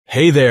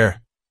Hey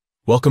there!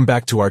 Welcome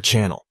back to our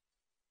channel.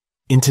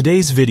 In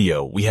today's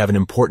video, we have an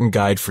important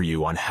guide for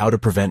you on how to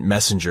prevent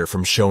Messenger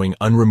from showing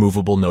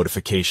unremovable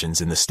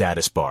notifications in the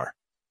status bar.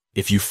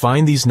 If you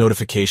find these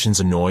notifications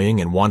annoying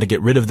and want to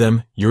get rid of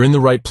them, you're in the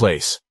right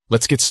place.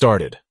 Let's get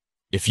started.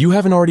 If you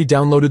haven't already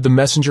downloaded the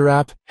Messenger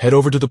app, head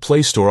over to the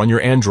Play Store on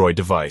your Android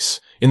device.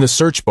 In the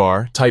search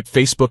bar, type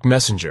Facebook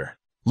Messenger.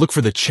 Look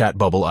for the chat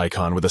bubble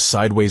icon with a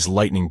sideways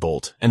lightning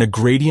bolt and a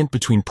gradient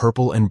between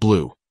purple and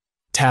blue.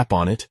 Tap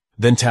on it,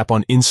 then tap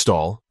on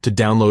Install to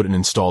download and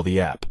install the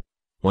app.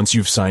 Once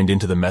you've signed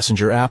into the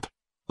Messenger app,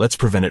 let's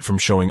prevent it from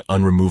showing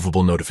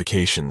unremovable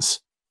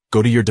notifications.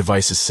 Go to your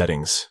device's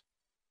settings.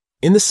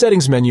 In the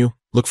Settings menu,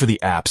 look for the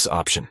Apps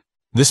option.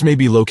 This may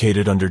be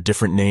located under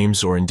different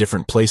names or in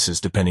different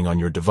places depending on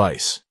your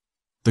device.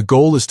 The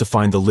goal is to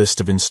find the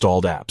list of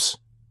installed apps.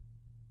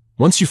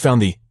 Once you've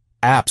found the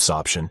Apps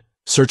option,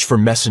 search for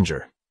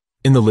Messenger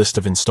in the list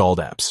of installed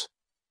apps.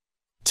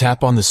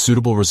 Tap on the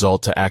suitable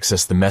result to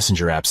access the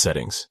Messenger app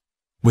settings.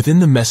 Within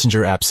the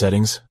Messenger app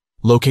settings,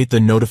 locate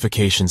the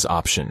Notifications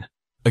option.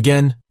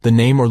 Again, the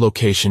name or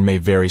location may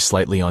vary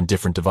slightly on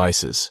different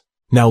devices.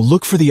 Now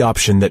look for the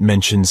option that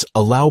mentions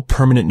Allow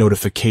Permanent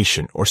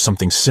Notification or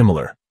something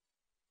similar.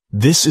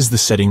 This is the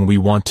setting we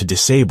want to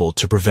disable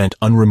to prevent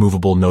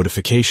unremovable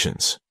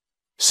notifications.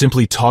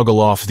 Simply toggle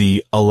off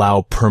the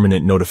Allow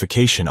Permanent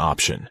Notification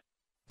option.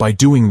 By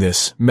doing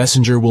this,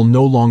 Messenger will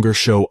no longer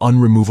show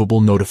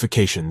unremovable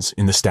notifications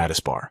in the status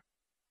bar.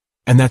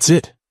 And that's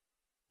it.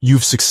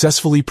 You've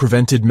successfully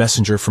prevented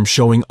Messenger from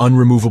showing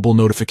unremovable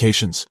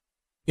notifications.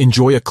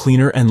 Enjoy a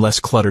cleaner and less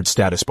cluttered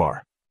status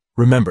bar.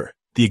 Remember,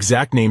 the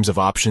exact names of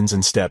options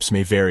and steps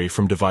may vary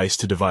from device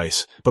to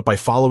device, but by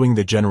following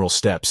the general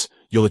steps,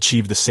 you'll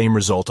achieve the same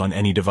result on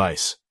any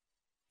device.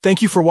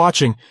 Thank you for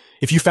watching.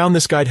 If you found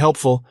this guide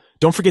helpful,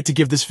 don't forget to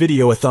give this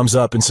video a thumbs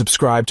up and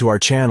subscribe to our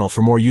channel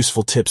for more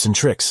useful tips and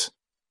tricks.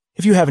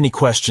 If you have any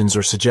questions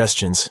or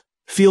suggestions,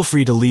 feel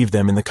free to leave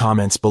them in the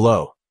comments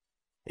below.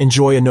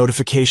 Enjoy a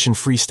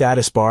notification-free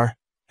status bar,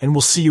 and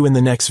we'll see you in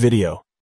the next video.